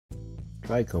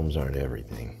Trichomes aren't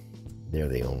everything. They're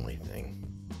the only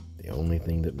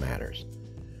thing that matters.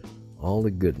 All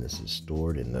the goodness is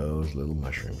stored in those little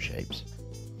mushroom shapes.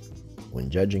 When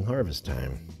judging harvest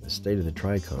time, the state of the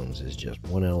trichomes is just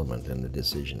one element in the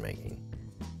decision making,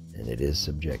 and it is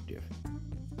subjective.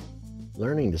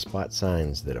 Learning to spot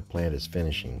signs that a plant is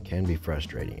finishing can be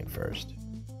frustrating at first.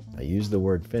 I use the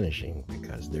word finishing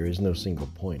because there is no single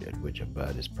point at which a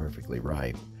bud is perfectly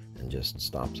ripe and just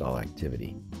stops all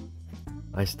activity.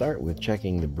 I start with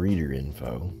checking the breeder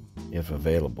info, if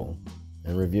available,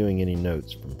 and reviewing any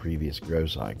notes from previous grow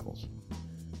cycles.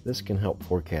 This can help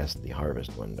forecast the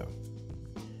harvest window.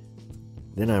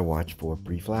 Then I watch for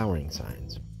pre-flowering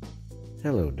signs.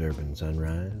 Hello, Durban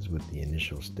sunrise with the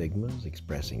initial stigmas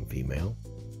expressing female.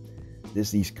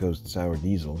 This East Coast sour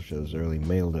diesel shows early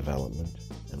male development,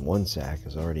 and one sac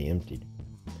is already emptied.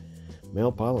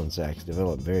 Male pollen sacs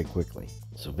develop very quickly,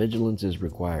 so vigilance is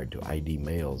required to ID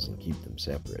males and keep them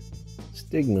separate.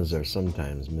 Stigmas are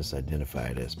sometimes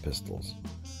misidentified as pistils.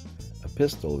 A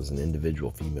pistil is an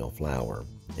individual female flower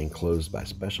enclosed by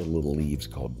special little leaves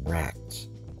called bracts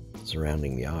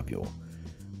surrounding the ovule,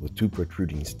 with two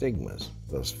protruding stigmas,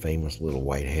 those famous little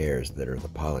white hairs that are the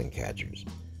pollen catchers.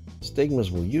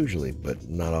 Stigmas will usually, but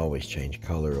not always, change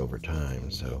color over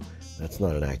time, so that's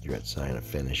not an accurate sign of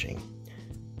finishing.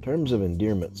 Terms of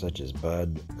endearment such as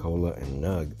bud, cola, and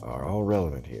nug are all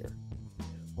relevant here.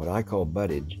 What I call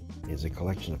buddage is a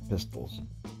collection of pistils,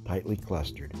 tightly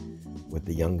clustered, with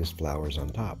the youngest flowers on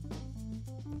top.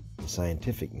 The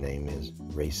scientific name is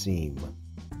raceme.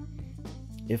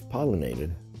 If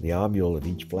pollinated, the ovule of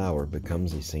each flower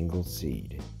becomes a single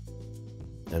seed.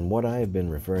 And what I have been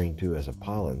referring to as a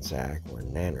pollen sac or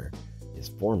nanner is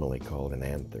formally called an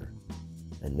anther.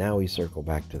 And now we circle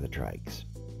back to the trikes.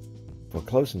 For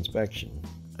close inspection,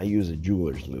 I use a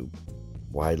jeweler's loupe,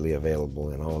 widely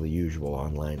available in all the usual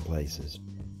online places.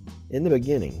 In the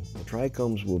beginning, the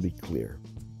trichomes will be clear,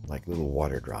 like little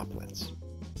water droplets.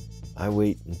 I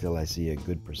wait until I see a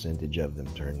good percentage of them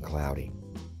turn cloudy.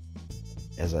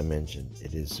 As I mentioned,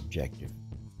 it is subjective.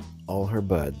 All her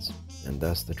buds, and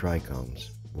thus the trichomes,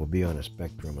 will be on a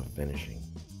spectrum of finishing.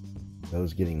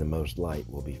 Those getting the most light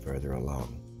will be further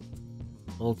along.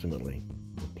 Ultimately,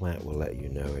 the plant will let you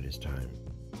know it is time.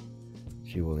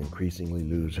 She will increasingly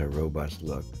lose her robust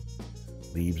look.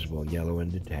 Leaves will yellow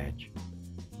and detach.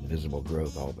 Visible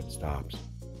growth all but stops.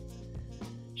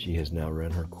 She has now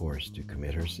run her course to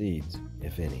commit her seeds,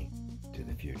 if any, to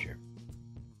the future.